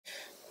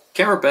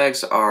Camera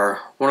bags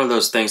are one of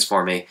those things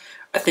for me.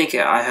 I think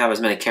I have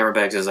as many camera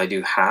bags as I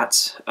do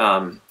hats,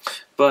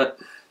 but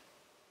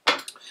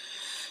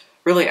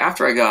really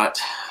after I got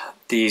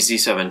the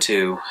Z7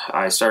 II,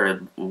 I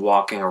started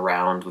walking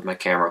around with my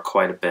camera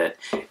quite a bit,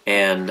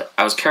 and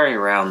I was carrying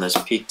around this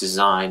Peak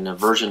Design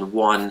version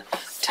 1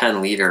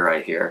 10-liter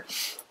right here.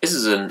 This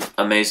is an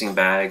amazing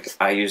bag.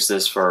 I use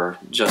this for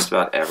just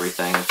about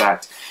everything. In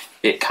fact,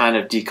 it kind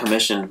of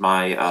decommissioned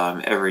my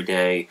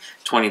everyday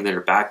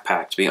 20-liter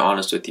backpack, to be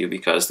honest with you,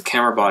 because the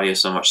camera body is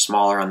so much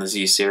smaller on the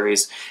Z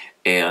series,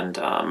 and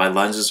my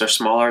lenses are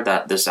smaller,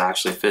 that this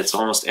actually fits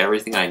almost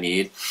everything I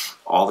need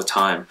all the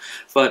time.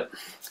 But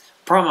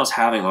the problem I was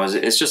having was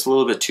it's just a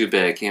little bit too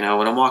big. You know,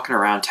 when I'm walking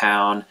around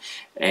town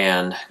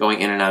and going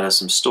in and out of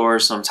some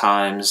stores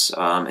sometimes,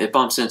 it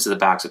bumps into the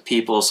backs of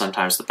people,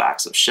 sometimes the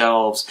backs of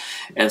shelves,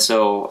 and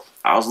so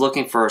I was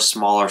looking for a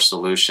smaller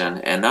solution,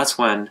 and that's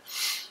when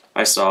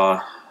I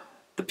saw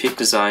the Peak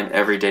Design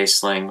Everyday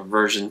Sling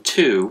version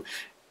 2,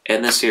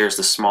 and this here is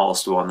the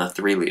smallest one, the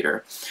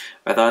 3-liter.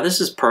 I thought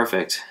this is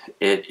perfect.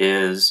 It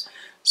is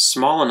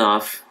small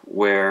enough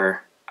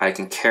where I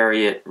can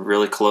carry it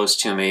really close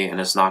to me and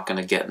it's not going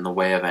to get in the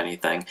way of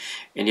anything,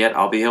 and yet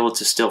I'll be able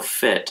to still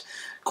fit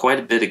quite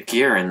a bit of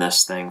gear in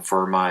this thing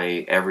for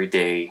my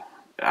everyday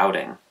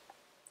outing.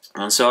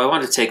 And so I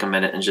wanted to take a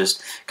minute and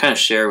just kind of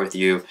share with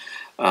you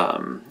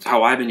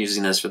how I've been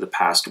using this for the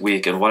past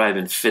week and what I've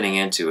been fitting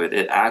into it.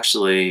 It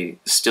actually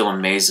still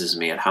amazes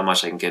me at how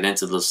much I can get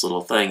into this little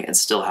thing and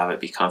still have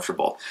it be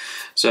comfortable.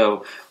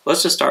 So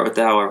let's just start with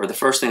that. However, the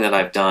first thing that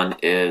I've done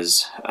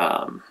is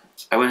I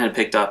went ahead and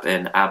picked up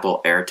an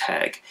Apple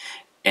AirTag,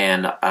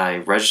 and I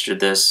registered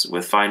this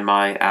with Find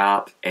My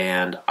app,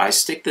 and I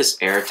stick this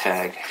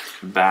AirTag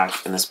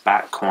back in this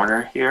back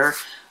corner here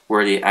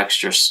where the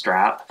extra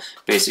strap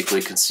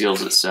basically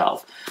conceals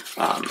itself.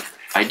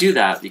 I do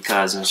that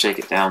because, and shake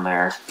it down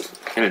there,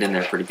 get it in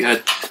there pretty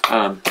good.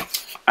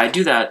 I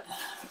do that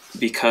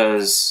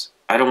because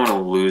I don't want to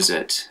lose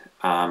it,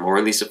 or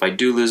at least if I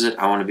do lose it,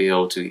 I want to be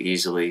able to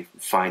easily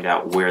find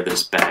out where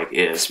this bag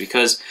is,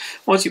 because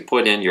once you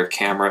put in your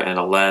camera and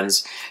a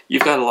lens,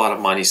 you've got a lot of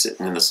money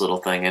sitting in this little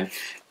thing, and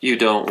you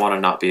don't want to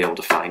not be able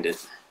to find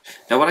it.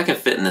 Now, what I can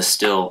fit in this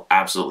still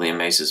absolutely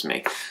amazes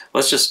me.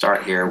 Let's just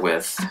start here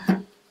with,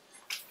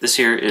 this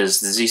here is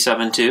the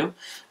Z7 II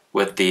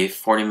with the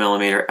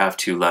 40mm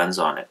f2 lens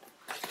on it.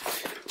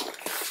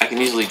 I can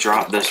easily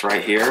drop this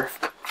right here,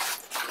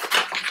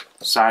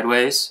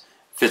 sideways,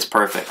 fits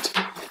perfect.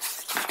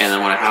 And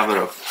then when I have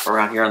it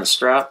around here on the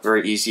strap,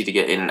 very easy to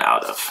get in and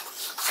out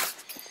of.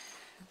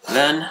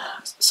 Then,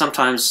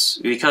 sometimes,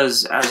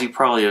 because as you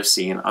probably have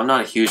seen, I'm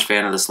not a huge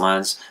fan of this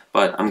lens,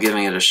 but I'm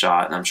giving it a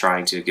shot and I'm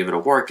trying to give it a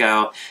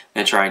workout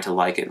and trying to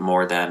like it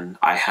more than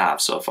I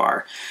have so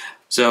far.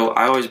 So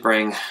I always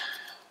bring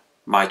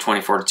my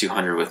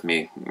 24-200 with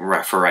me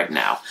for right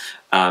now.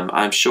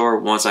 I'm sure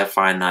once I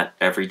find that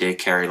everyday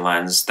carry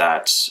lens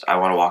that I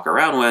want to walk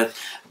around with,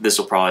 this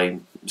will probably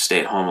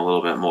stay at home a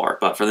little bit more.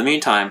 But for the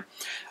meantime,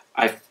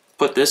 I've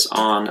put this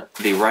on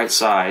the right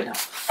side.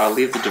 I'll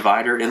leave the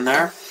divider in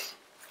there,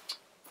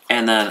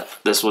 and then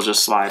this will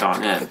just slide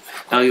on in.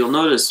 Now you'll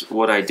notice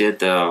what I did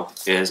though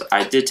is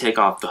I did take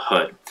off the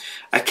hood.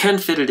 I can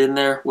fit it in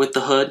there with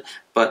the hood,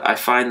 but I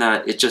find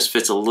that it just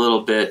fits a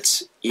little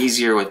bit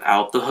easier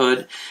without the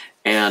hood.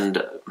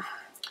 And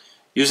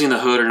using the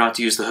hood or not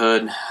to use the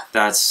hood,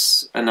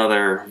 that's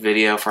another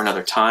video for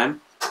another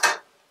time.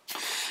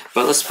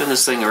 But let's spin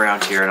this thing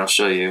around here and I'll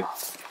show you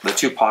the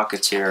 2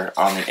 pockets here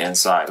on the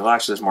inside. Well,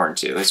 actually there's more than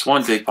 2. It's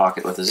 1 big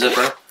pocket with a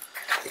zipper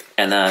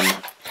and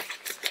then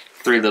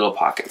 3 little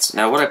pockets.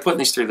 Now what I put in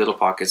these 3 little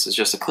pockets is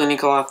just a cleaning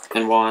cloth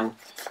in one,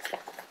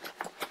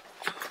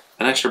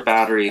 an extra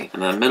battery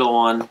in the middle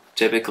one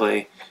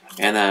typically,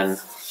 and then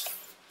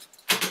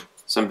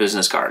some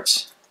business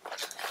cards.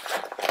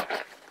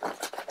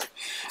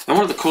 And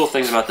one of the cool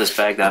things about this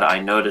bag that I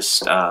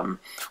noticed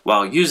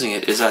while using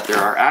it is that there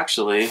are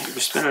actually, if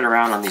you spin it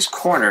around on these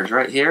corners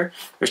right here,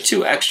 there's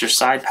 2 extra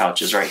side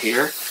pouches right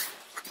here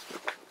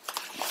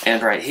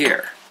and right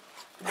here.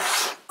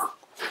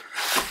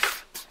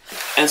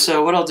 And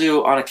so what I'll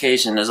do on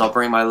occasion is I'll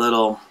bring my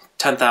little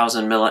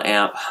 10,000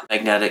 milliamp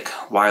magnetic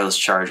wireless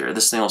charger.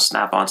 This thing will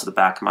snap onto the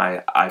back of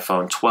my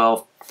iPhone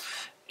 12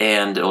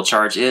 and it will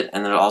charge it,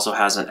 and then it also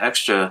has an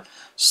extra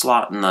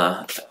slot in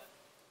the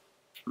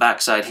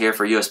backside here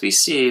for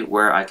USB-C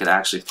where I could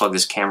actually plug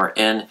this camera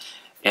in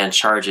and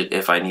charge it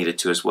if I needed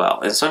to as well.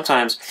 And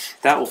sometimes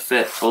that will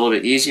fit a little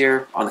bit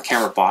easier on the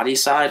camera body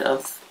side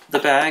of the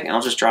bag, and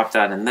I'll just drop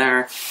that in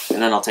there,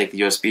 and then I'll take the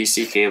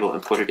USB-C cable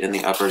and put it in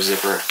the upper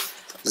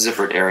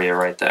zippered area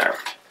right there.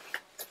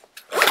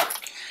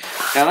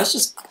 Now that's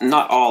just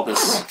not all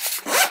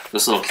this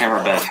little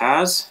camera bag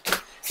has.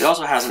 It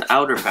also has an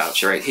outer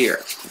pouch right here.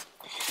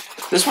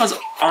 This one's,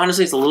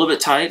 honestly, it's a little bit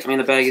tight. I mean,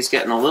 the bag is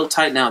getting a little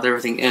tight now with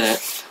everything in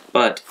it.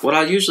 But what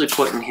I usually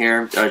put in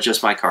here are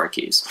just my car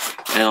keys.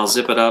 And I'll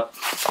zip it up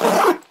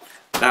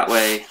That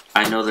way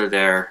I know they're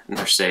there and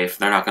they're safe.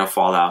 They're not going to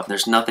fall out.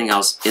 There's nothing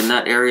else in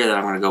that area that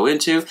I'm going to go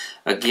into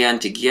again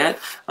to get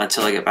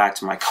until I get back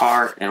to my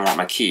car and want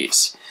my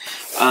keys.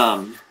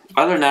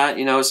 Other than that,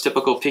 you know, it's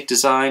typical Peak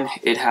design.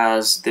 It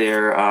has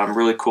their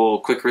really cool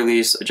quick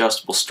release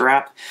adjustable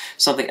strap.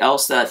 Something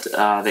else that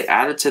they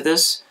added to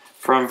this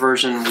from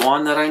version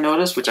 1 that I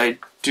noticed, which I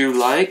do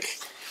like,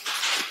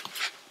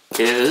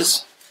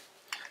 is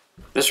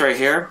this right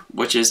here,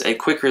 which is a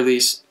quick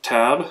release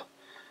tab.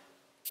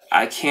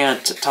 I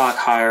can't talk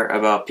higher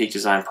about Peak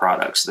Design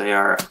products. They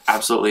are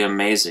absolutely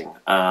amazing.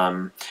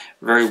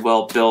 Very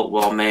well built,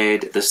 well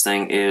made. This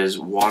thing is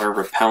water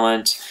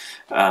repellent.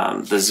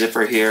 The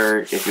zipper here,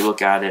 if you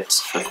look at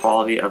it, the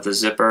quality of the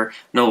zipper,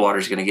 no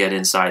water's going to get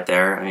inside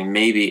there. I mean,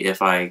 maybe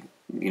if I,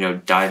 you know,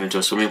 dive into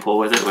a swimming pool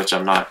with it, which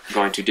I'm not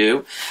going to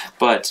do.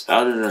 But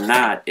other than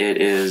that,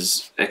 it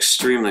is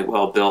extremely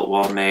well built,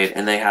 well made,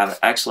 and they have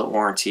excellent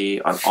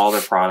warranty on all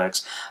their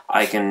products.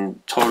 I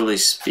can totally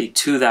speak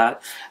to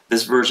that.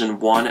 This version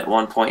 1 at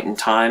one point in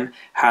time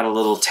had a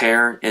little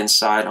tear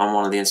inside on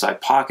one of the inside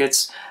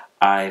pockets.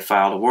 I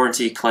filed a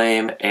warranty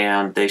claim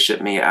and they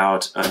shipped me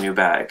out a new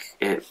bag.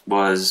 It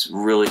was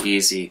really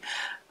easy.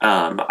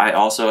 I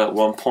also at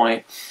one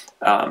point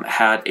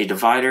had a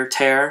divider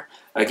tear.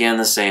 Again,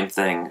 the same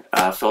thing.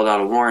 Filled out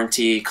a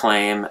warranty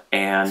claim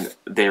and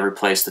they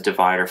replaced the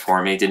divider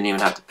for me. Didn't even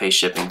have to pay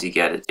shipping to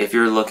get it. If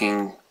you're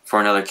looking for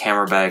another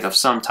camera bag of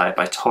some type,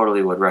 I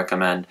totally would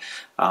recommend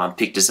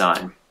Peak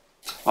Design.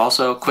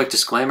 Also, quick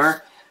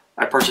disclaimer,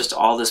 I purchased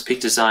all this Peak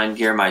Design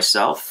gear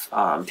myself.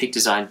 Peak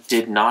Design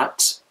did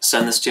not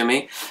send this to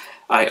me.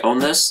 I own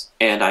this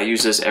and I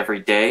use this every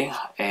day,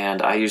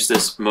 and I use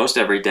this most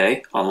every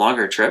day on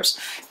longer trips.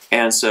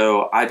 And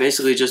so I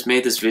basically just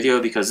made this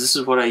video because this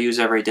is what I use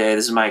every day.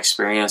 This is my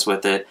experience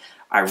with it.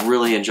 I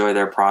really enjoy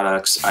their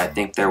products. I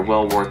think they're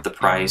well worth the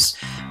price.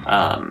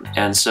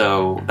 And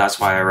so that's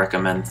why I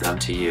recommend them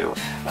to you.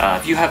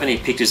 If you have any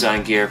Peak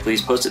Design gear,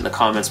 please post it in the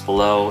comments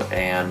below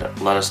and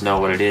let us know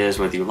what it is,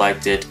 whether you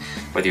liked it,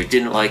 whether you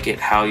didn't like it,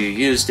 how you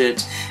used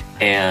it.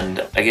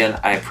 And again,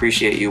 I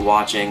appreciate you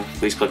watching.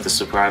 Please click the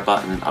subscribe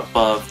button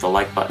above, the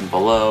like button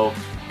below,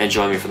 and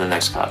join me for the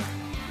next cut.